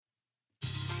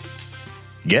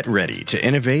Get ready to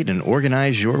innovate and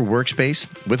organize your workspace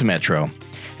with Metro.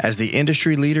 As the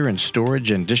industry leader in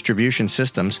storage and distribution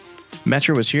systems,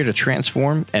 Metro is here to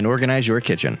transform and organize your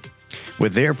kitchen.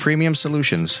 With their premium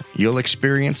solutions, you'll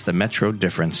experience the Metro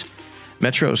difference.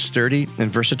 Metro's sturdy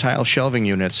and versatile shelving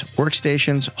units,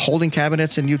 workstations, holding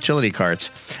cabinets, and utility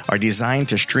carts are designed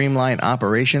to streamline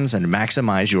operations and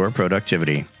maximize your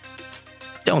productivity.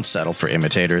 Don't settle for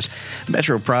imitators.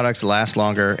 Metro products last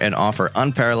longer and offer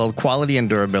unparalleled quality and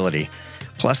durability.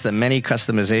 Plus, the many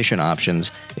customization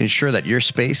options ensure that your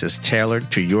space is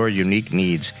tailored to your unique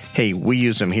needs. Hey, we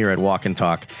use them here at Walk and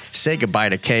Talk. Say goodbye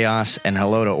to chaos and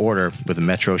hello to order with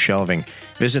Metro Shelving.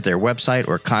 Visit their website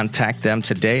or contact them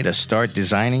today to start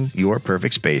designing your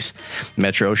perfect space.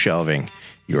 Metro Shelving,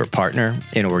 your partner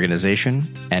in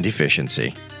organization and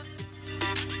efficiency.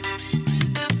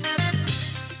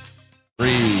 3,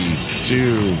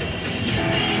 2.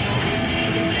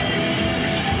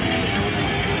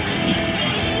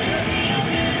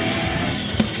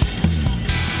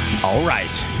 All right,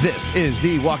 this is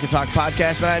the Walk and Talk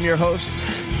podcast, and I'm your host,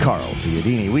 Carl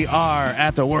Fiadini. We are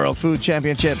at the World Food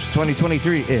Championships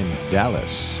 2023 in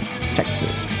Dallas,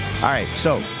 Texas. All right,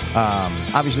 so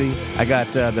obviously I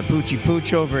got the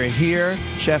Pooch over here,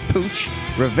 Chef Pooch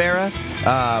Rivera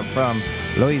from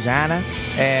Louisiana,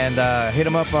 and hit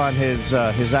him up on his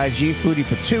IG, Foodie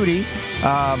Patootie.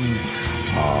 All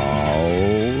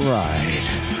right,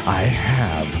 I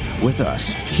have with us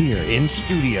here in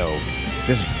studio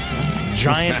this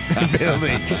giant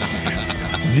building,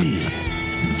 the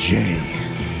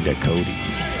Ducote.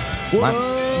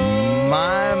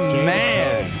 My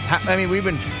man. I mean, we've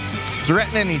been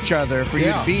threatening each other for you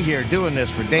to be here doing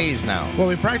this for days now. Well,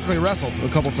 we practically wrestled a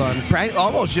couple times.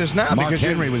 Almost just now. Mark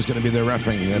Henry was going to be there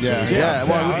refereeing.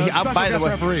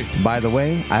 By the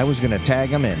way, I was going to tag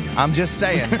him in. I'm just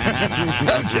saying.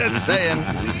 I'm just saying.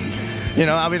 You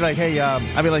know, I'll be like, hey,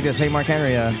 I'll be like this. Hey, Mark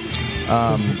Henry,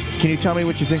 can you tell me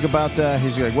what you think about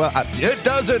He's like, well, it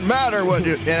doesn't matter what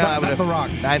you... That's The Rock.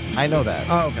 I know that.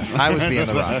 Oh, okay. I was being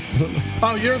The Rock.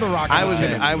 Oh, you're The Rock. I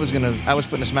was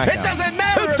putting a smack down. It doesn't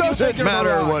matter. It doesn't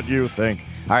matter what you think.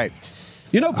 All right.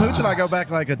 You know, Pooch and I go back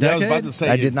like a decade. Yeah, I was about to say.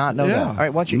 I did not know that. All right,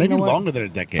 watch it. Maybe you know longer than a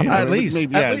decade. At least.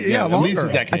 Maybe, at least a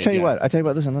decade. I tell you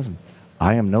what. Listen.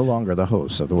 I am no longer the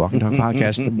host of the Walk and Talk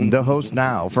podcast. The host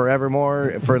now,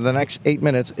 forevermore, for the next 8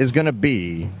 minutes, is going to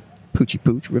be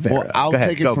Pooch Rivera. Well, I'll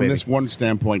take it from this one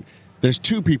standpoint. There's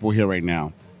two people here right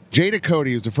now.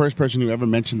 Ducote is the first person who ever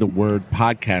mentioned the word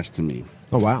podcast to me.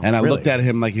 Oh, wow. And I looked at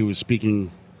him like he was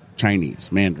speaking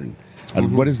Chinese, Mandarin.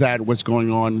 And what is that? What's going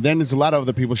on? Then there's a lot of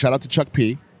other people. Shout out to Chuck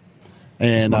P.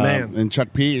 And, and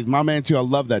Chuck P is my man, too. I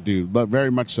love that dude. Very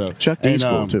much so. Chuck D's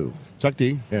cool, too. Chuck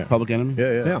D, Public Enemy.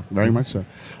 Yeah. Very much so.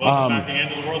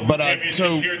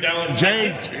 So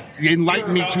Jay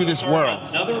enlightened me to this world.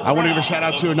 I want to give a shout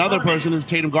out to another person who's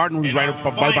Tatum Gardner, who's right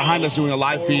behind us doing a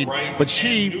live feed. But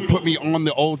she put me on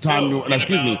the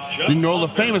the Nola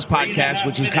Famous podcast,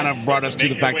 which has kind of brought us to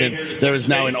the fact that there is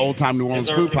now an old time New Orleans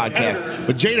food podcast.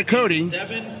 But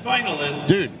Ducote,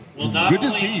 dude. Good to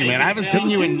see you, man. I haven't seen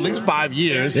you in at least 5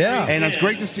 years. Yeah. And it's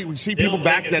great to see people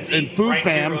back that in food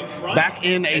fam, back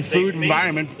in a food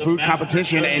environment, food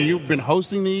competition, and you've been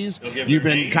hosting these. You've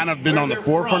been on the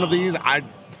forefront of these. I'm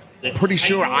pretty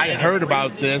sure I heard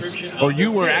about this, or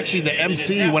you were actually the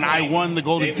MC when I won the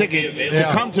golden ticket to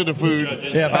come to the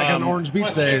food. Yeah, back in Orange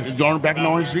Beach days. Back in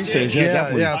Orange Beach days,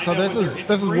 definitely. Yeah. So this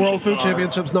is World Food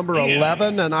Championships number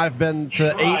 11, and I've been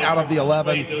to 8 out of the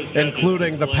 11,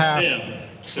 including the past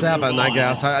 7, I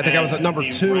guess. I think I was at number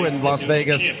 2 in Las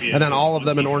Vegas, and then all of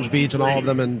them in Orange Beach and all of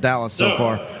them in Dallas so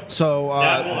far. So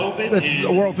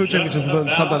the World Food Championships has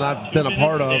been something I've been a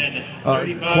part of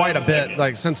quite a bit,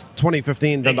 like since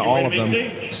 2015, been to all of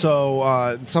them.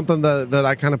 So something that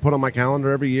I kind of put on my calendar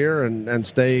every year and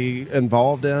stay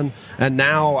involved in. And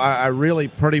now I really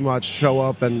pretty much show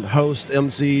up and host,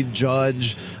 MC,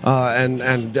 judge, and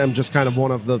I'm just kind of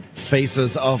one of the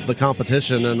faces of the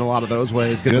competition in a lot of those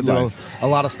ways. Get to do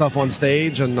a lot of stuff on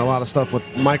stage and a lot of stuff with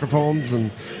microphones and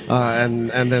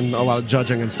then a lot of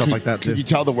judging and stuff like that too. Could you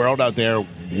tell the world out there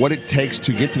what it takes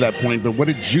to get to that point, but what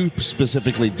did you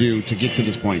specifically do to get to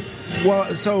this point? Well,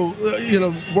 so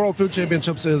World Food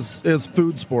Championships is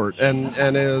food sport and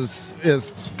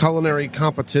is culinary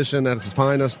competition at its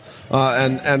finest,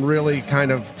 and really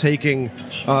kind of taking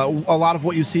a lot of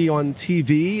what you see on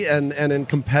TV and in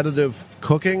competitive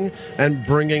cooking and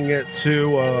bringing it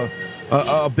to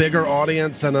a bigger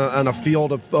audience and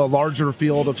a larger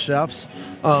field of chefs.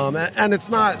 And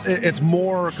it's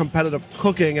more competitive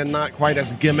cooking and not quite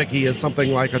as gimmicky as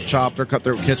something like a Chopped or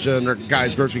Cutthroat Kitchen or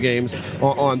Guys Grocery Games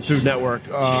on Food Network.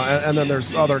 And then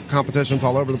there's other competitions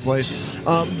all over the place.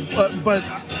 But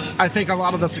I think a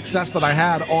lot of the success that I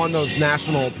had on those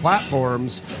national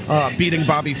platforms, beating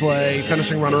Bobby Flay,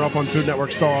 finishing runner-up on Food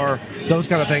Network Star, those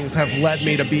kind of things have led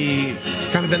me to be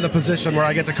kind of in the position where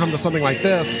I get to come to something like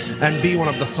this and be one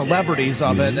of the celebrities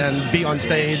of it and be on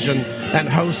stage and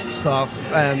host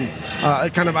stuff. And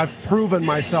I've proven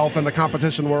myself in the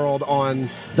competition world on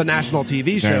the national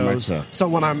TV shows. So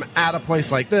when I'm at a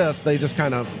place like this, they just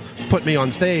kind of put me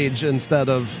on stage instead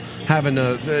of having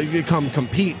to come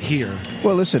compete here.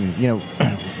 Well, listen,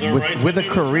 with a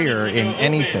career in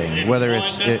anything, whether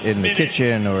it's in the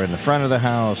kitchen or in the front of the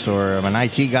house or I'm an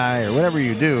IT guy or whatever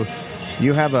you do,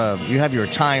 you have your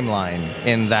timeline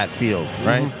in that field,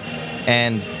 right? Mm-hmm.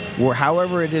 And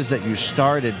however it is that you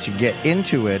started to get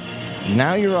into it,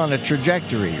 now you're on a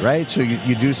trajectory, right? So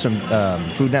you do some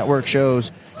Food Network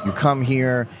shows, you come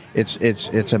here,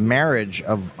 it's a marriage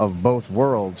of both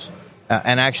worlds.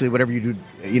 And actually, whatever you do,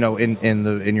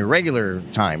 in your regular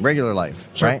time, regular life,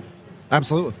 sure. Right?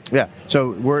 Absolutely. Yeah.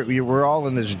 So we're all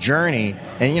in this journey,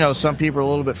 and some people are a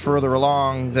little bit further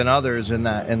along than others on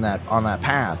that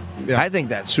path. Yeah. I think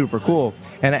that's super cool.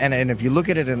 And if you look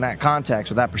at it in that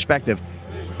context or that perspective,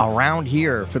 around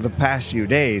here for the past few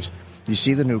days, you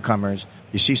see the newcomers.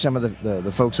 You see some of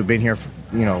the folks who've been here for,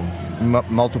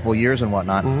 multiple years and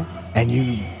whatnot, mm-hmm. and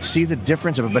you see the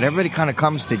difference of it. But everybody kind of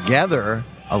comes together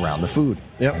around the food.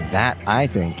 Yep. And that, I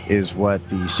think, is what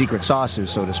the secret sauce is,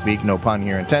 so to speak. No pun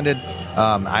here intended.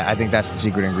 I think that's the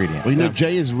secret ingredient. Well,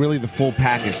 Jay is really the full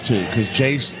package, too, because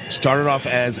Jay started off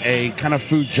as a kind of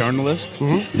food journalist.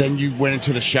 Mm-hmm. Then you went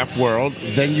into the chef world.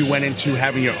 Then you went into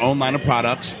having your own line of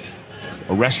products,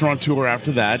 a restaurateur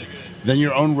after that, then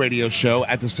your own radio show,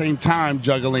 at the same time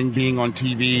juggling being on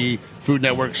TV, Food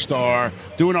Network Star,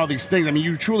 doing all these things. I mean,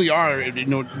 you truly are, you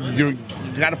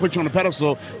got to put you on a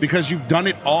pedestal because you've done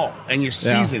it all and you're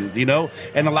seasoned,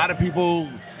 And a lot of people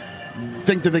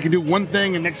think that they can do one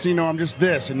thing and next thing you know, I'm just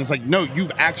this. And it's like, no,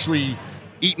 you've actually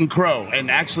eaten crow and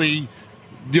actually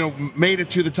made it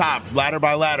to the top, ladder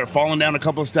by ladder, falling down a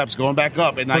couple of steps, going back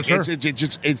up, and like sure.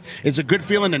 it's a good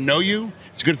feeling to know you.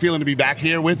 It's a good feeling to be back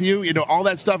here with you. All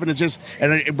that stuff, and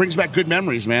it brings back good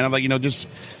memories, man. I'm like just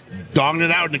dogging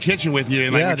it out in the kitchen with you,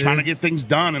 and you're trying to get things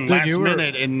done and last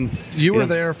minute. And you were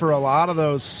there for a lot of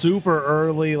those super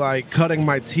early, like cutting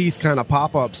my teeth kind of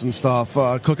pop-ups and stuff.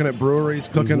 Cooking at breweries,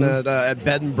 cooking mm-hmm. at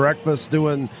bed and breakfast,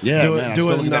 doing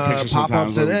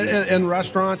pop-ups in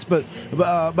restaurants, but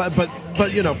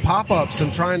pop-ups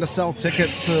and trying to sell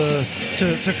tickets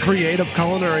to creative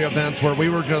culinary events where we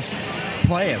were just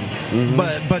playing, mm-hmm.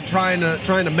 but trying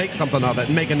to make something of it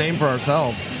and make a name for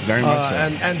ourselves. Very much so.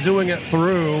 And doing it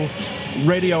through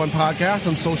radio and podcasts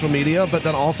and social media, but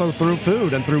then also through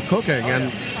food and through cooking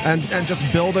and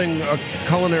just building a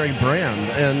culinary brand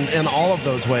in all of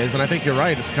those ways. And I think you're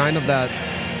right. It's kind of that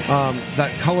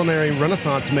culinary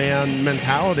Renaissance man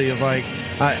mentality of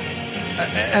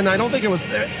and I don't think it was.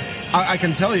 I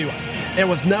can tell you, it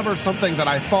was never something that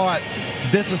I thought,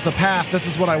 this is the path, this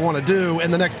is what I want to do.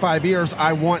 In the next 5 years,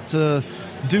 I want to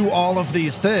do all of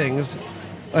these things.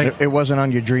 It wasn't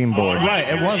on your dream board. Right,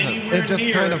 it wasn't. It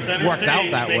just kind of worked out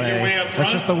that way.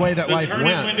 That's just the way that life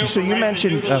went. So you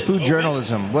mentioned food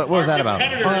journalism. What was that about?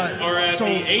 So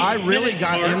I really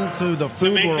got into the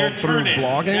food world through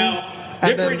blogging.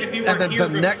 And then the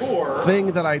next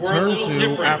thing that I turned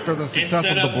to after the success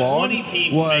of the blog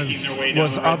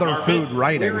was other food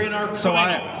writing. So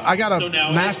I got a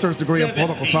master's degree in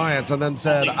political science and then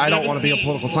said I don't want to be a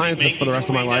political scientist for the rest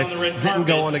of my life. Didn't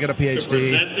go on to get a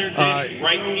PhD.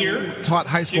 Taught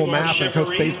high school math and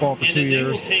coached baseball for 2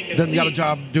 years. Then got a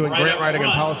job doing grant writing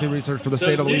and policy research for the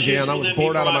state of Louisiana. I was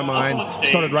bored out of my mind.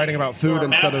 Started writing about food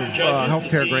instead of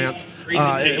healthcare grants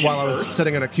while I was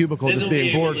sitting in a cubicle just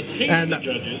being bored. And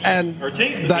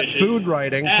that food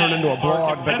writing turned into a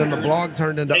blog, but then the blog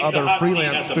turned into other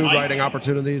freelance food writing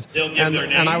opportunities.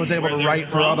 And I was able to write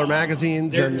for other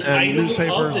magazines and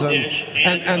newspapers.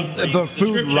 And the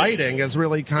food writing is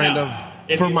really kind of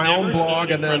for my own blog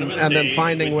and then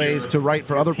finding ways to write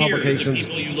for other publications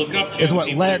is what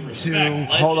led to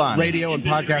radio and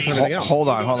podcasts and everything else. Hold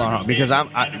on. Because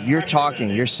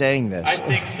you're saying this,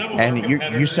 and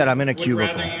you said I'm in a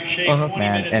cubicle,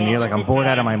 man, and you're like, I'm bored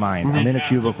out of my mind. Mm-hmm. I'm in a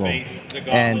cubicle.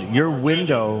 And your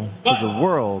window to the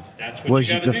world was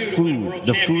the food.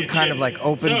 The food kind of like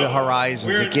opened the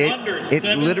horizons. It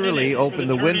literally opened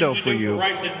the window for you,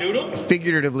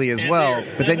 figuratively as well,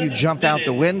 but then you jumped out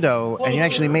the window and you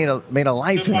actually made a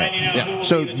life in it. Yeah.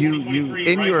 So you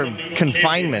in your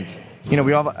confinement,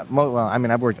 we all. Well, I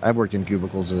mean, I've worked in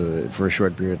cubicles for a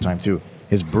short period of time too.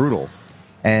 It's brutal.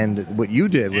 And what you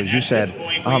did was you said,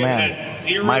 "Oh man,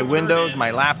 my Windows,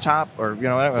 my laptop, or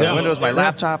Windows, my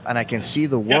laptop, and I can see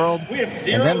the world."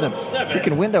 And then the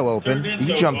freaking window opened.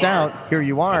 You jumped out. Here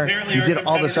you are. You did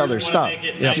all this other stuff.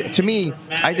 To me,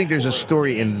 I think there's a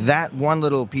story in that one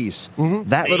little piece. Mm-hmm.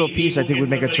 That little piece, I think,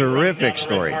 would make a terrific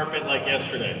story.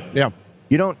 Yeah.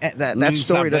 You don't. That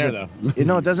story doesn't.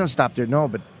 It doesn't stop there. No,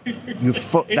 but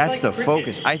that's the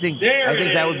focus. I think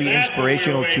that would be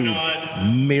inspirational to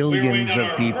millions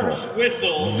of people.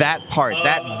 That part,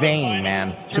 that vein,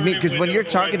 man. To me, because when you're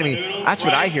talking to me, that's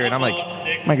what I hear, and I'm like,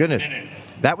 my goodness,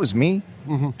 that was me.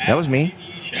 Mm-hmm. That was me.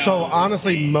 So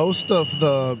honestly, most of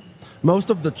the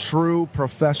true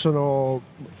professional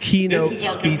keynote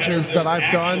speeches that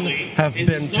I've done have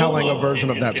been telling a version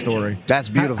of that story. That's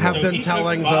beautiful. Have been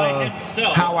telling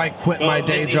how I quit my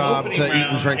day job to eat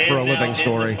and drink for a living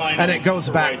story, and it goes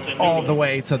back all the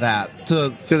way to that,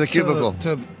 to the cubicle,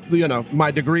 to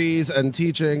my degrees and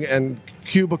teaching and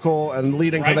cubicle and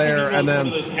leading to there, and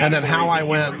then how I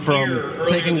went from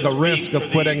taking the risk of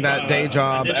quitting that day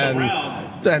job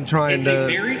and trying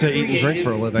to eat and drink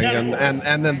for a living,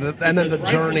 and then the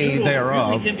journey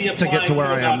thereof to get to where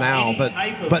I am now.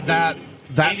 But that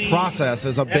process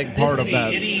is a big part of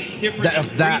that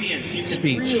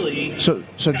speech.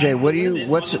 So Jay,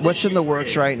 what's in the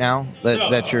works right now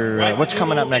that you're what's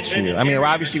coming up next for you? I mean,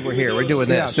 obviously we're here, we're doing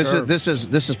this. Yeah, sure. This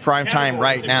is prime time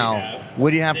right now.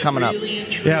 What do you have coming up?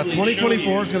 Yeah,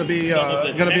 2024 is going to be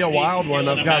a wild one.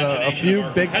 I've got a few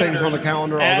big things on the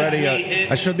calendar already.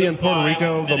 I should be in Puerto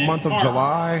Rico the month of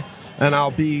July. And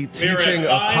I'll be teaching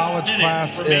a college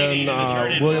class in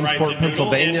Williamsport,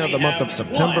 Pennsylvania, the month of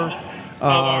September.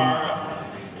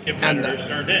 And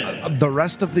the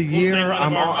rest of the year,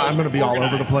 I'm going to be all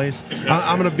over the place.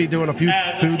 I'm going to be doing a few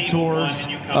food tours,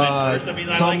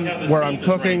 some where I'm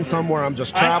cooking, some where I'm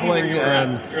just traveling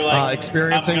and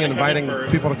experiencing and inviting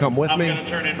people to come with me.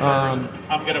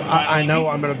 I know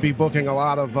I'm going to be booking a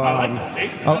lot of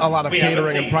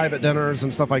catering and private dinners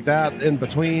and stuff like that in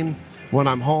between. When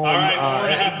I'm home,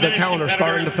 the calendar's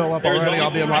starting to fill up already.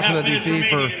 I'll be in Washington, D.C.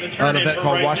 for an event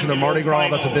called Washington Mardi Gras.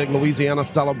 That's a big Louisiana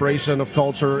celebration of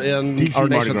culture in our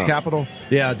nation's capital.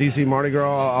 Yeah, D.C. Mardi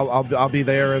Gras. I'll be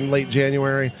there in late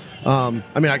January. I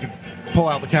mean, I could pull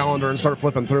out the calendar and start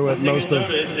flipping through it.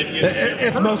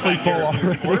 It's mostly full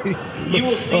already. You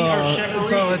will see our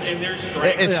so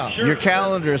your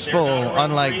calendar is full,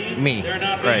 unlike me,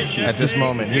 right at this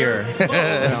moment here.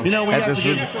 We have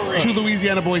two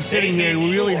Louisiana boys sitting here.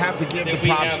 We really have to give the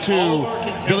props to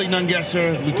Billy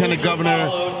Nungesser, Lieutenant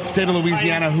Governor, State of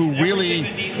Louisiana, who really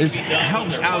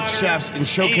helps out chefs and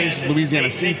showcases Louisiana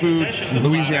seafood,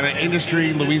 Louisiana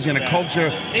industry, Louisiana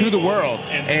culture to the world,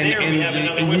 and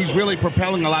he's really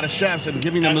propelling a lot of chefs and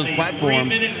giving them those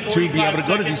platforms to be able to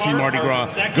go to DC Mardi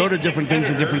Gras, go to different things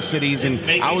in different cities. And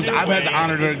I've had the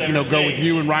honor to go with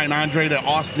you and Ryan Andre to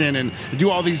Austin and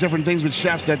do all these different things with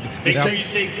chefs that the state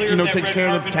takes care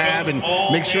of the tab and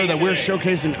make sure that we're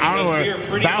showcasing our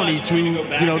bounty to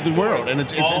the world. And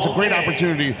it's a great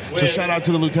opportunity. So shout out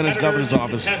to the Lieutenant Governor's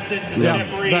office. Yeah,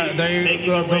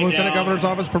 the Lieutenant Governor's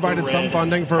office provided some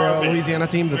funding for a Louisiana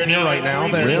team that's here right now.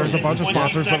 There's a bunch of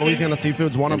sponsors, but Louisiana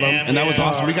Seafood's one of them. And that was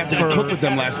awesome. We got to cook with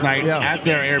them last night at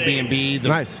their Airbnb.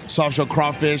 Nice. Soft shell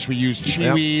crawfish. We used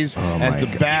Chewies as the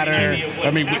batter.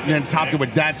 I mean, then topped it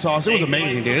with that sauce. It was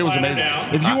amazing, dude. It was amazing.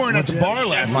 If you weren't at the bar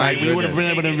last night, we would have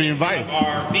been able to be invited.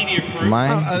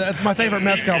 That's my favorite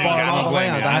mezcal bar in all the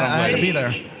land. I had to be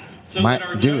there.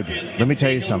 Dude, let me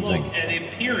tell you something.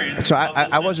 So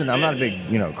I'm not a big,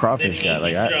 crawfish guy.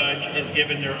 Like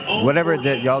whatever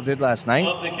that y'all did last night,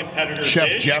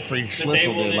 Chef Jeffrey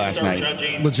Schlissel did last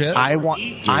night. Legit. I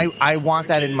want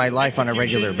that in my life on a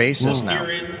regular basis now.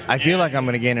 I feel like I'm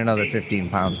going to gain another 15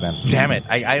 pounds, man. Damn it.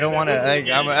 I don't want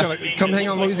to. Come hang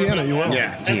out in Louisiana. You will.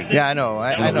 Yeah, dude. Yeah, I know.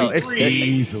 I know. It's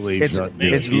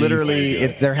literally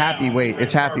they're happy weight.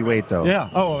 It's happy weight though. Yeah.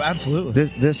 Oh, absolutely.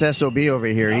 This SOB over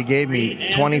here, he gave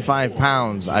me 25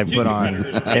 pounds I put on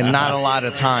in not a lot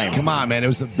of time. Come on, man. It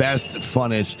was the best,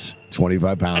 funnest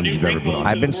 25 pounds you've ever put on.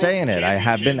 I've been saying it. I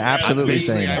have been absolutely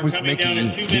saying it. I was Mickey.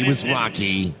 He was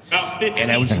Rocky.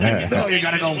 And I was no, you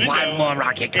got to go 5 more,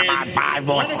 Rocky. Come on, 5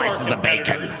 more slices of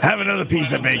bacon. Have another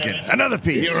piece of bacon. Another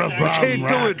piece. You're a bum,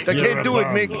 I can't do it,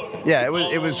 Mick. Yeah,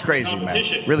 it was crazy, man.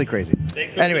 Really crazy.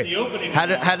 Anyway,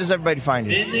 how does everybody find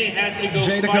you?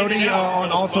 Jay Ducote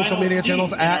on all social media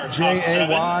channels at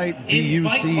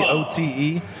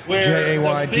JayDucote.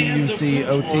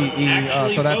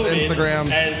 JayDucote. So that's Instagram,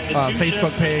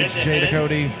 Facebook page, Jay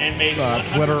Ducote,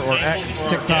 Twitter or X,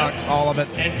 TikTok, all of it.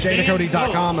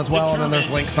 JDucote.com as well, and then there's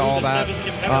links to all that.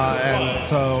 And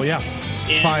so, yeah.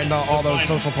 Find all those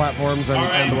social platforms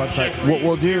and the website. What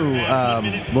we'll do,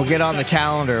 we'll get on the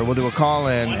calendar, we'll do a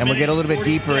call-in, and we'll get a little bit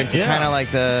deeper into kind of like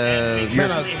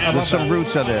some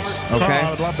roots of this, okay? Carl,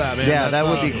 I would love that, man. Yeah, that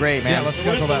would be great, man. Yeah, let's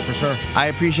schedule that for sure. I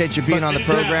appreciate you being on the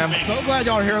program. I'm so glad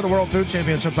y'all are here at the World Food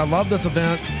Championships. I love this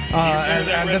event,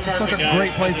 and this is such a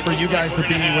great place for you guys to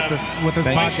be with this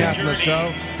podcast and this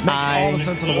show. Makes all the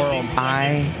sense in the world.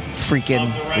 I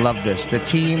freaking love this. The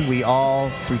team, we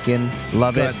all freaking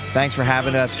love it. Thanks for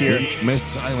having us here. Miss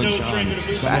Silent Sean.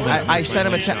 I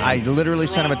sent him I literally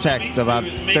sent him a text about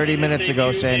 30 minutes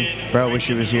ago saying, bro, wish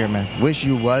you was here, man. Wish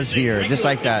you was here. Just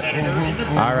like that.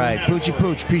 All right. Poochy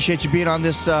Pooch, appreciate you being on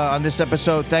this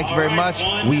episode. Thank you very much.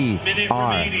 We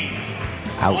are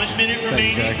out. Thank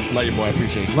you, Jack. Love you, boy. I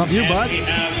appreciate you. Love you, bud. We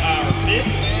have our fifth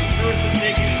person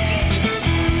taking a seat.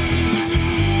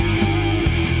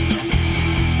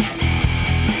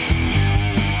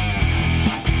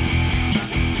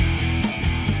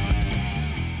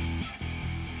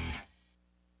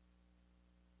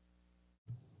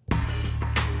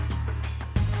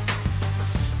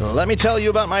 Let me tell you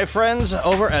about my friends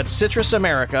over at Citrus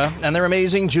America and their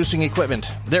amazing juicing equipment.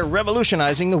 They're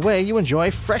revolutionizing the way you enjoy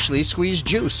freshly squeezed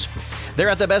juice. They're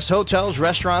at the best hotels,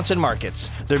 restaurants, and markets.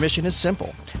 Their mission is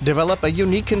simple. Develop a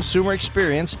unique consumer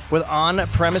experience with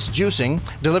on-premise juicing,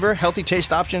 deliver healthy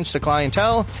taste options to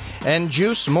clientele, and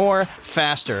juice more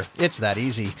faster. It's that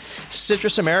easy.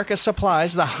 Citrus America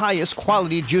supplies the highest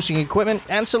quality juicing equipment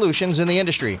and solutions in the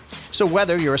industry. So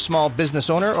whether you're a small business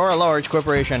owner or a large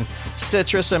corporation,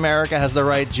 Citrus America has the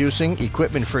right juicing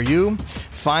equipment for you.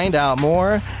 Find out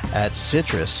more at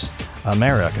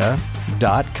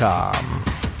citrusamerica.com.